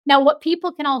 Now, what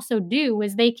people can also do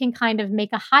is they can kind of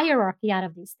make a hierarchy out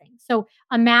of these things. So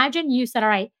imagine you said, all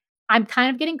right, I'm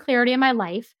kind of getting clarity in my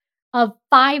life of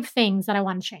 5 things that I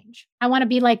want to change. I want to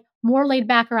be like more laid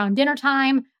back around dinner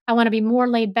time. I want to be more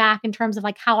laid back in terms of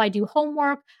like how I do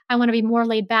homework. I want to be more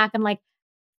laid back and like,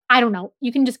 I don't know,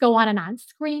 you can just go on and on.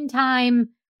 Screen time.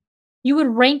 You would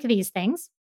rank these things.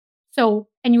 So,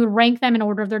 and you would rank them in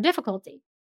order of their difficulty.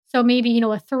 So maybe,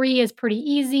 a 3 is pretty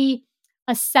easy,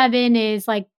 a 7 is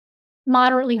like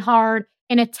moderately hard,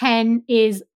 and a 10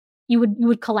 is you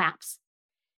would collapse.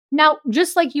 Now,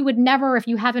 just like you would never, if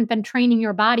you haven't been training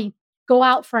your body, go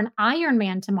out for an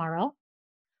Ironman tomorrow,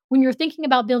 when you're thinking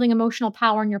about building emotional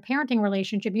power in your parenting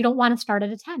relationship, you don't want to start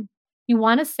at a 10. You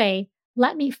want to say,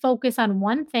 let me focus on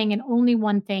one thing and only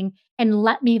one thing, and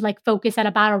let me like focus at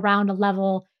about around a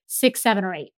level 6, 7,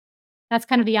 or 8. That's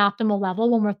kind of the optimal level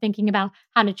when we're thinking about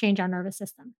how to change our nervous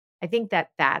system. I think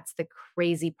that that's the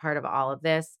crazy part of all of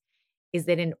this is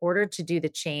that in order to do the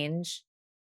change,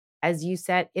 as you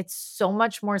said, it's so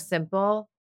much more simple,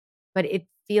 but it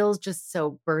feels just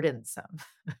so burdensome.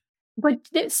 But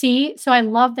see, so I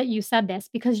love that you said this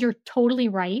because you're totally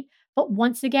right. But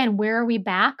once again, where are we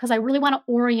back? Because I really want to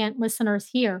orient listeners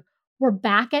here. We're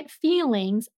back at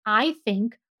feelings I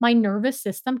think my nervous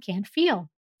system can't feel.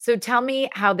 So tell me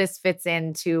how this fits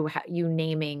into you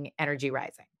naming Energy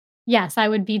Rising. Yes, I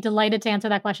would be delighted to answer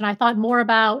that question. I thought more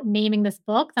about naming this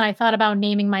book than I thought about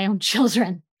naming my own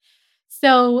children.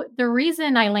 So the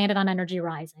reason I landed on Energy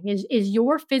Rising is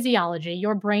your physiology,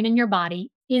 your brain and your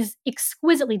body is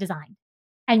exquisitely designed.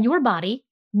 And your body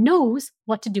knows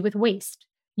what to do with waste.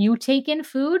 You take in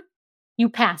food, you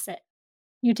pass it.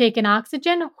 You take in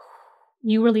oxygen,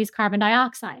 you release carbon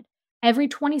dioxide. Every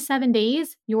 27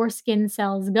 days, your skin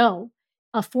cells go.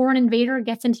 A foreign invader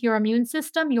gets into your immune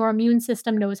system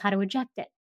knows how to eject it.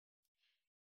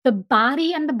 The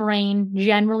body and the brain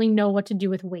generally know what to do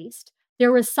with waste.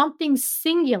 There is something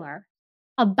singular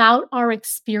about our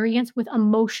experience with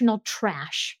emotional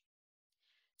trash.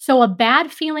 So a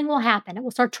bad feeling will happen. It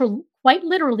will start to quite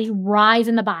literally rise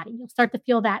in the body. You'll start to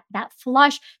feel that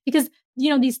flush because,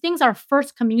 these things are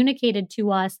first communicated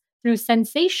to us through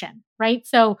sensation, right?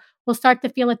 So we'll start to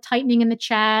feel a tightening in the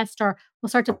chest, or we'll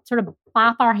start to sort of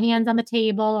bop our hands on the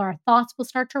table, or our thoughts will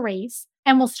start to race.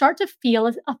 and we'll start to feel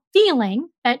a feeling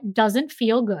that doesn't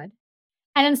feel good.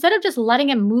 And instead of just letting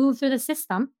it move through the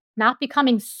system, not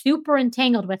becoming super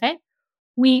entangled with it,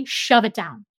 we shove it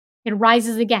down. It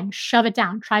rises again, shove it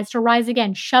down, tries to rise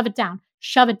again, shove it down,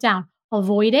 shove it down.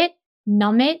 Avoid it,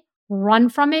 numb it, run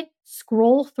from it,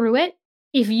 scroll through it.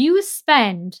 If you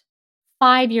spend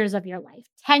 5 years of your life,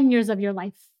 10 years of your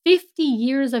life, 50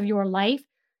 years of your life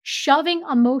shoving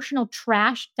emotional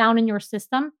trash down in your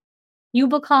system, you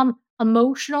become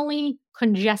emotionally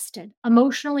congested,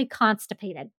 emotionally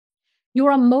constipated.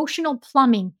 Your emotional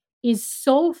plumbing is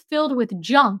so filled with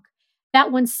junk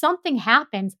that when something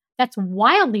happens that's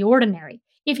wildly ordinary,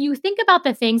 if you think about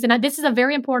the things, and this is a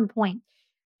very important point,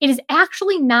 it is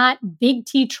actually not big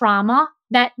T trauma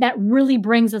that really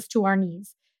brings us to our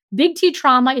knees. Big T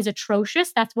trauma is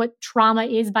atrocious. That's what trauma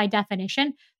is by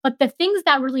definition. But the things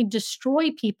that really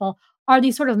destroy people are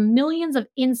these sort of millions of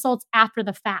insults after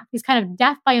the fact, these kind of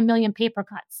death by a million paper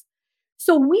cuts.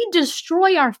 So we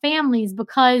destroy our families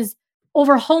because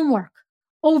over homework,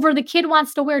 over the kid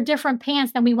wants to wear different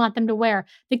pants than we want them to wear.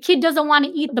 The kid doesn't want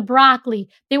to eat the broccoli.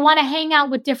 They want to hang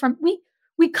out with different,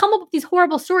 we come up with these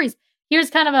horrible stories. It's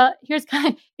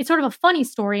sort of a funny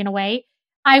story in a way.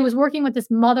 I was working with this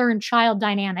mother and child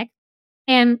dynamic,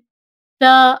 and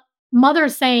the mother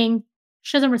is saying,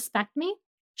 she doesn't respect me.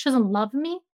 She doesn't love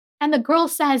me. And the girl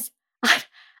says,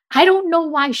 I don't know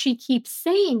why she keeps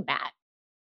saying that.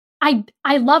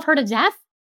 I love her to death.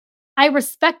 I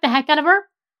respect the heck out of her.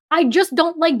 I just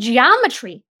don't like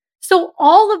geometry. So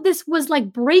all of this was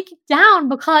like breaking down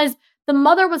because the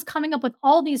mother was coming up with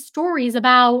all these stories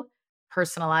about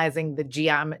personalizing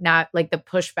the not like the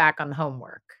pushback on the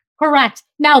homework. Correct.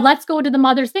 Now let's go to the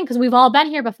mother's thing because we've all been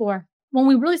here before. When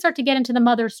we really start to get into the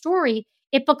mother's story,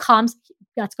 it becomes,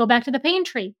 let's go back to the pain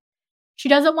tree. She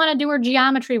doesn't want to do her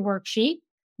geometry worksheet.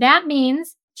 That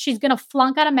means she's going to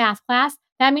flunk out of math class.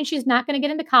 That means she's not going to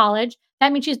get into college.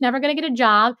 That means she's never going to get a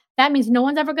job. That means no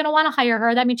one's ever going to want to hire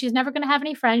her. That means she's never going to have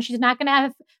any friends. She's not going to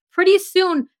have, pretty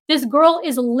soon, this girl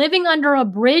is living under a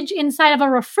bridge inside of a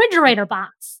refrigerator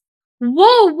box.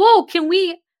 Whoa,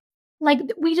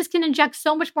 we just can inject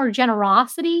so much more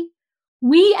generosity.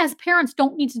 We as parents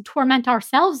don't need to torment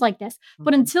ourselves like this.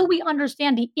 But until we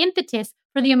understand the impetus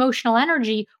for the emotional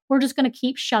energy, we're just going to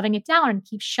keep shoving it down and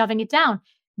keep shoving it down.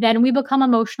 Then we become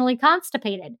emotionally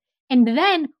constipated. And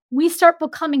then we start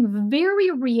becoming very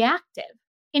reactive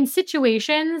in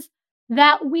situations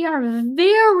that we are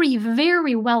very,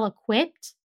 very well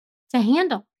equipped to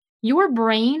handle. Your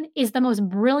brain is the most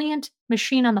brilliant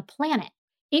machine on the planet.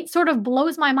 It sort of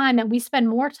blows my mind that we spend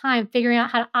more time figuring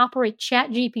out how to operate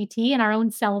ChatGPT in our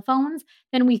own cell phones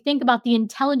than we think about the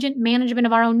intelligent management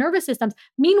of our own nervous systems.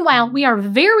 Meanwhile, we are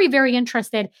very, very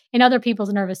interested in other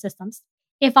people's nervous systems.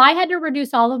 If I had to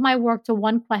reduce all of my work to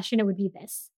one question, it would be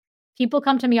this. People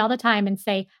come to me all the time and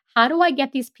say, how do I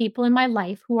get these people in my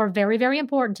life who are very, very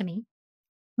important to me,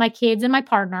 my kids and my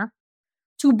partner,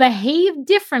 to behave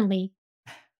differently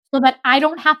so that I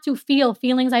don't have to feel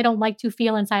feelings I don't like to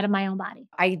feel inside of my own body?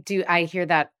 I hear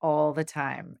that all the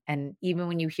time. And even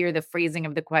when you hear the phrasing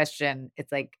of the question,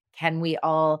 it's like, can we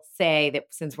all say that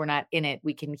since we're not in it,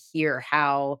 we can hear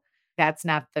how that's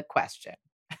not the question?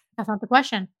 That's not the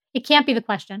question. It can't be the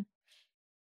question.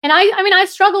 And I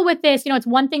struggle with this. It's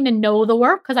one thing to know the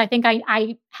work because I think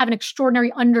I have an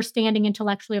extraordinary understanding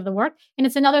intellectually of the work. And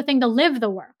it's another thing to live the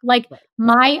work. Like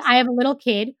I have a little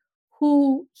kid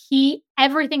who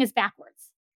everything is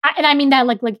backwards. I mean that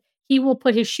like he will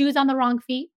put his shoes on the wrong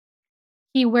feet.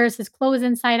 He wears his clothes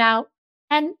inside out.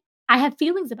 And I have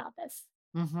feelings about this.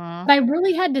 Mm-hmm. But I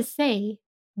really had to say,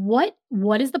 what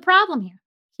is the problem here?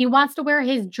 He wants to wear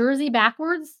his jersey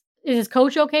backwards. Is his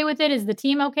coach okay with it? Is the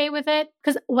team okay with it?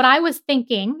 Because what I was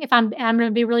thinking, if I'm going to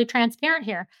be really transparent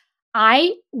here,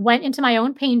 I went into my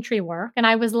own pain tree work and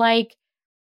I was like,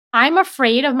 I'm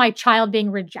afraid of my child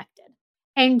being rejected.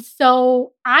 And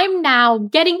so I'm now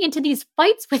getting into these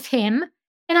fights with him.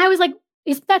 And I was like,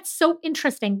 isn't that so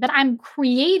interesting that I'm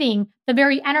creating the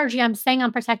very energy I'm saying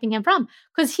I'm protecting him from?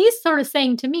 Because he's sort of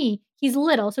saying to me, he's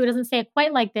little, so he doesn't say it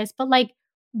quite like this, but like,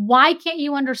 why can't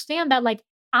you understand that? Like,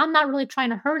 I'm not really trying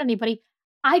to hurt anybody.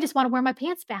 I just want to wear my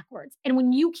pants backwards. And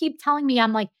when you keep telling me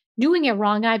I'm like doing it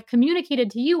wrong and I've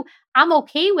communicated to you, I'm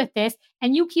okay with this,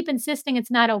 and you keep insisting it's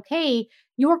not okay,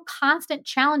 your constant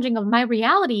challenging of my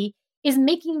reality is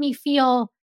making me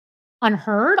feel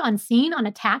unheard, unseen,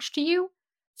 unattached to you.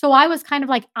 So I was kind of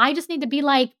like, I just need to be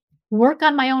like, work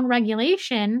on my own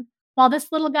regulation while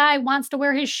this little guy wants to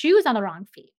wear his shoes on the wrong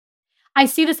feet. I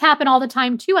see this happen all the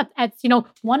time too.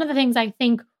 One of the things I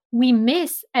think we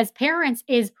miss as parents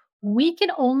is we can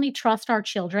only trust our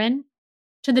children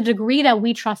to the degree that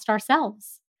we trust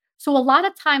ourselves. So a lot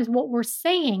of times what we're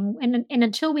saying, and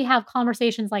until we have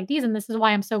conversations like these, and this is why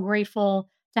I'm so grateful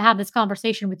to have this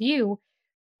conversation with you,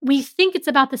 we think it's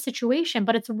about the situation,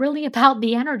 but it's really about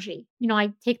the energy.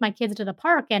 I take my kids to the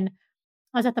park, and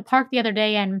I was at the park the other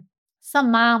day, and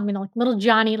some mom, little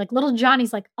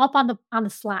Johnny's like up on the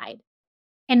slide.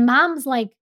 And mom's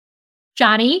like,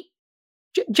 Johnny,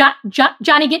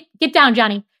 Johnny, get down,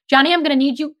 Johnny. Johnny, I'm gonna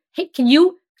need you. Hey, can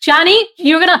you, Johnny?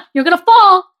 You're gonna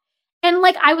fall. And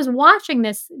like I was watching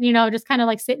this, just kind of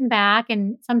like sitting back,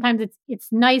 and sometimes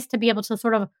it's nice to be able to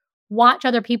sort of watch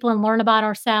other people and learn about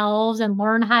ourselves and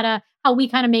learn how we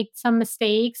kind of make some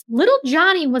mistakes. Little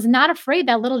Johnny was not afraid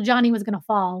that little Johnny was going to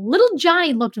fall. Little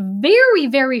Johnny looked very,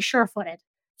 very sure-footed.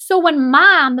 So when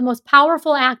mom, the most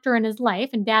powerful actor in his life,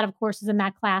 and dad, of course, is in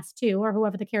that class too, or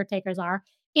whoever the caretakers are,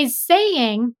 is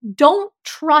saying, don't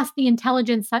trust the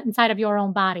intelligence inside of your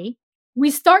own body, we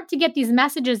start to get these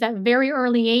messages at very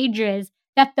early ages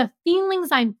that the feelings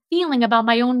I'm feeling about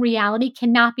my own reality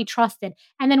cannot be trusted.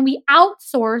 And then we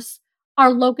outsource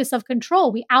our locus of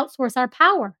control. We outsource our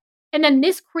power. And then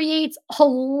this creates a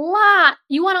lot.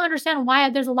 You want to understand why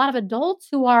there's a lot of adults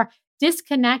who are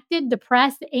disconnected,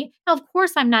 depressed. Now, of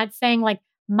course, I'm not saying like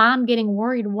mom getting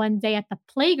worried one day at the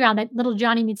playground that little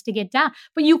Johnny needs to get down,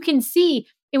 but you can see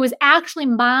it was actually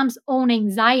mom's own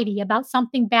anxiety about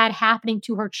something bad happening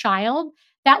to her child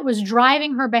that was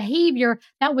driving her behavior,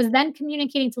 that was then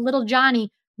communicating to little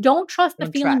Johnny, don't trust the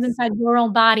feelings inside your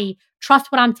own body.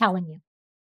 Trust what I'm telling you.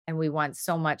 And we want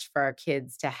so much for our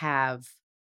kids to have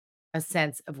a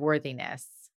sense of worthiness.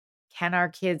 Can our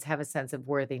kids have a sense of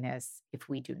worthiness if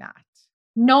we do not?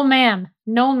 No, ma'am.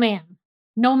 No, ma'am.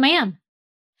 No, ma'am.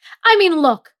 I mean,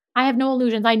 look, I have no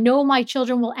illusions. I know my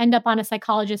children will end up on a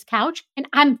psychologist's couch, and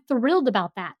I'm thrilled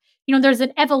about that. There's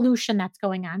an evolution that's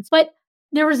going on, but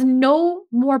there is no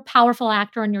more powerful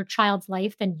actor in your child's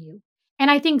life than you.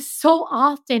 And I think so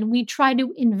often we try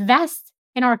to invest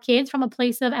in our kids from a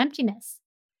place of emptiness.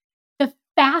 The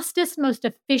fastest, most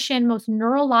efficient, most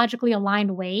neurologically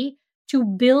aligned way to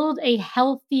build a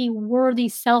healthy, worthy,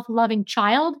 self-loving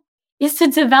child is to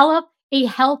develop a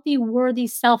healthy, worthy,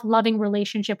 self-loving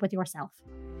relationship with yourself.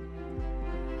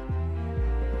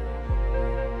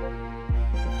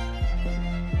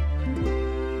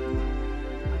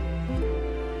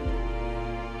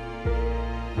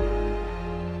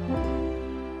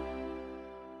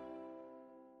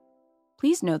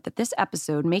 Please note that this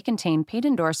episode may contain paid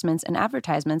endorsements and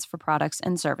advertisements for products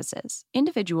and services.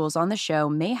 Individuals on the show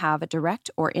may have a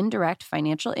direct or indirect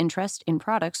financial interest in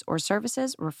products or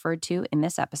services referred to in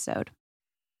this episode.